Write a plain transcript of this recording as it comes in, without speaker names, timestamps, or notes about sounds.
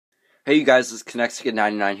Hey you guys, this is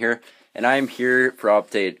Connexicate99 here, and I am here for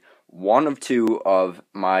update 1 of 2 of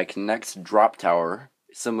my K'Nex drop tower,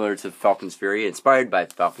 similar to Falcon's Fury, inspired by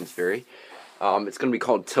Falcon's Fury. It's going to be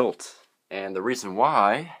called Tilt, and the reason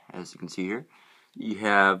why, as you can see here, you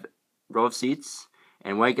have row of seats,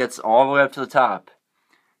 and when it gets all the way up to the top,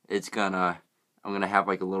 I'm going to have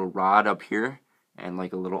like a little rod up here, and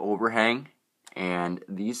like a little overhang, and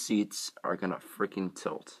these seats are going to freaking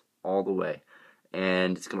tilt all the way.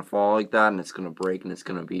 And it's going to fall like that, and it's going to break, and it's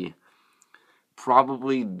going to be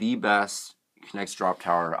probably the best K'Nex drop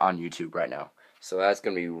tower on YouTube right now. So that's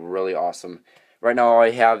going to be really awesome. Right now all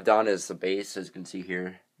I have done is the base, as you can see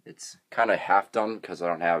here. It's kind of half done because I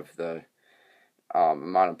don't have the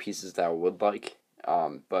amount of pieces that I would like.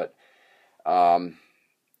 And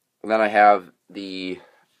then I have the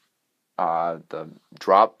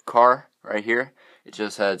drop car right here. It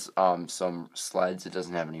just has some sleds. It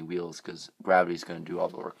doesn't have any wheels because gravity's going to do all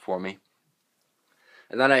the work for me.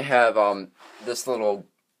 And then I have this little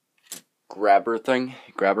grabber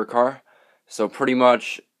car. So pretty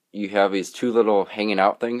much you have these 2 little hanging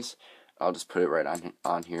out things. I'll just put it right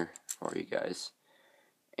on here for you guys.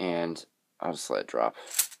 And I'll just let it drop.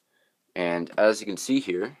 And as you can see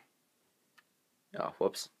here, oh,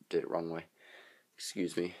 whoops, did it wrong way.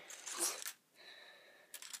 Excuse me.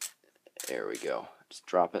 There we go. Just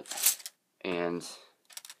drop it. And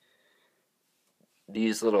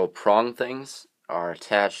these little prong things are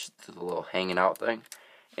attached to the little hanging out thing.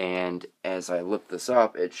 And as I lift this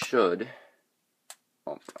up, it should...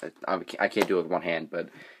 Well, I can't do it with one hand, but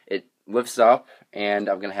it lifts up, and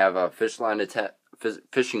I'm going to have a fishing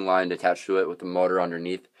line attached to it with the motor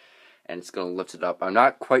underneath, and it's going to lift it up. I'm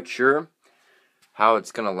not quite sure how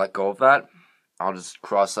it's going to let go of that. I'll just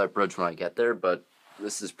cross that bridge when I get there, but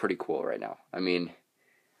this is pretty cool right now. I mean,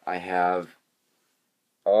 I have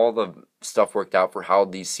all the stuff worked out for how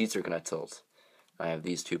these seats are going to tilt. I have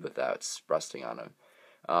these 2, but that's resting on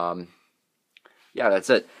them. Yeah, that's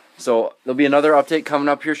it. So there'll be another update coming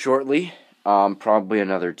up here shortly. Probably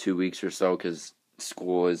another 2 weeks or so, because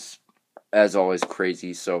school is, as always,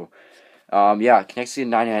 crazy. So, yeah,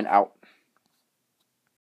 Connexicate99 out.